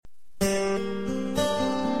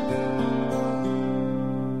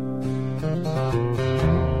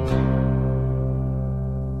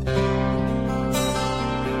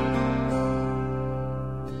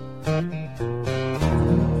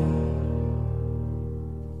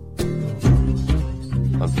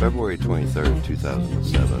On February 23rd,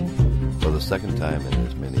 2007, for the second time in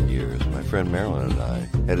as many years, my friend Marilyn and I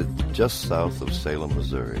headed just south of Salem,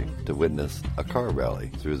 Missouri to witness a car rally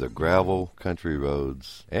through the gravel country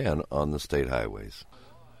roads and on the state highways.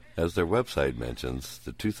 As their website mentions,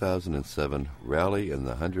 the 2007 Rally in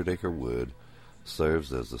the 100-Acre Wood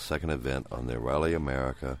serves as the second event on their Rally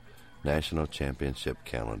America National Championship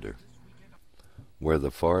calendar. Where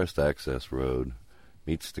the Forest Access Road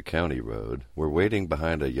meets the county road, we're waiting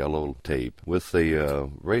behind a yellow tape with the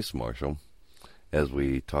race marshal as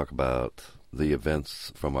we talk about the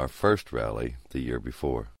events from our first rally the year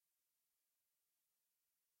before.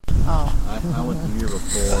 Oh. I went the year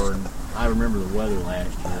before, and I remember the weather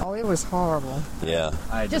last year. Oh, it was horrible. Yeah.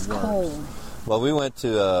 Just cold. Well, we went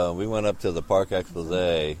up to the Park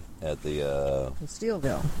Exposé at the... in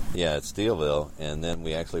Steelville. Yeah, at Steelville, and then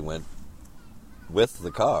we actually went with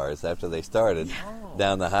the cars after they started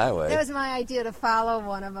down the highway. That was my idea, to follow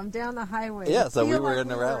one of them down the highway. Yeah, so we were in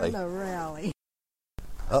the rally. In the rally.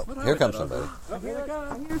 Oh, here comes somebody. Oh, here they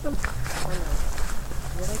come. Here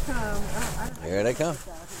they come. Here they come.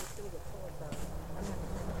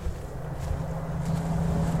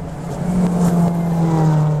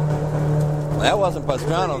 That wasn't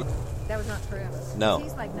Pastrano. That was not Travis. No.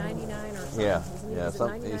 He's like 99 or something. Yeah,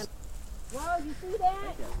 Whoa, did you see that?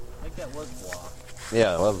 I think that was blocked.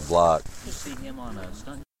 Yeah, it was blocked. Just see him on a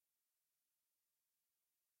stunt.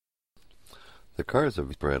 The cars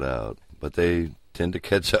have spread out, but they tend to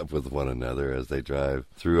catch up with one another as they drive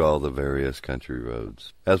through all the various country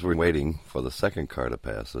roads. As we're waiting for the second car to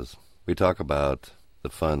pass us, we talk about the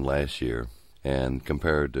fun last year and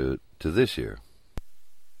compare it to this year.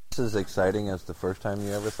 This is exciting as the first time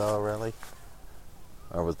you ever saw a rally?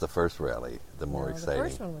 Or was the first rally the more exciting? The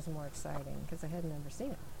first one was more exciting because I had never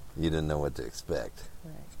seen it. You didn't know what to expect.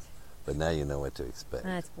 Right. But now you know what to expect.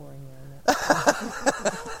 That's boring, isn't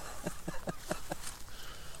it?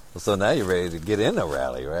 So now you're ready to get in a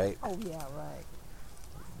rally, right? Oh, yeah, right.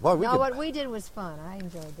 Well, what we did was fun. I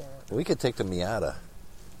enjoyed that. We could take the Miata.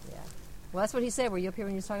 Yeah. Well, that's what he said. Were you up here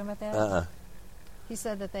when you was talking about that? Uh-uh. He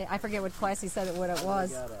said that I forget what class he said what it was.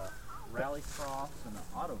 We got a rally cross and an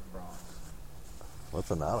autocross. What's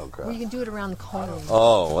an autocross? Well, you can do it around the cone.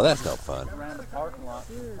 Oh, well, that's no fun. Around the parking lot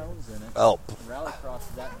with cones in it. Oh. The rally cross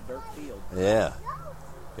is that dirt field. Yeah.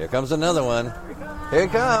 Here comes another one. Here he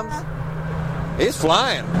comes. He's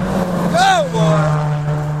flying. Go, boy!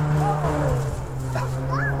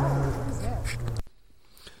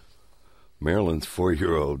 Marilyn's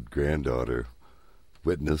 4-year-old granddaughter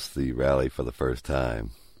witnessed the rally for the first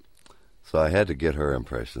time, so I had to get her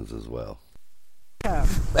impressions as well. Yeah.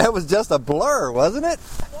 That was just a blur, wasn't it?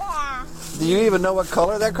 Yeah. Do you even know what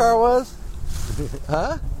color that car was?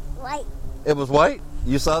 Huh? White. It was white?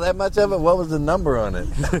 You saw that much of it? What was the number on it?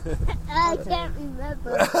 I can't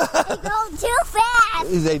remember. They go too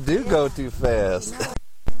fast. They do go too fast.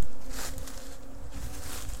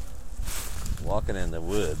 Walking in the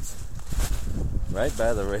woods, right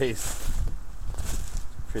by the race.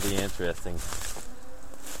 Pretty interesting.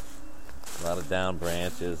 A lot of down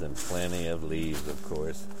branches and plenty of leaves, of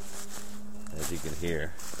course, as you can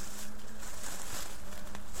hear.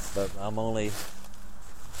 But I'm only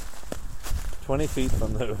 20 feet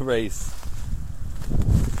from the race,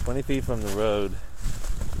 20 feet from the road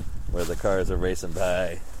where the cars are racing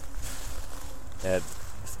by at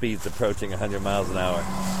speeds approaching 100 miles an hour.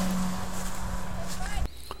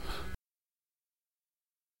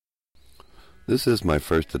 This is my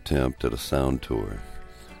first attempt at a sound tour.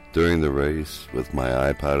 During the race, with my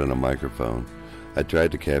iPod and a microphone, I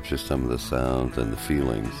tried to capture some of the sounds and the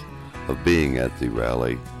feelings of being at the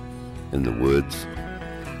rally in the woods.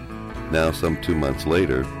 Now, some 2 months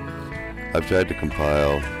later, I've tried to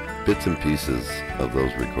compile bits and pieces of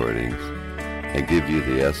those recordings and give you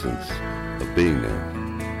the essence of being there.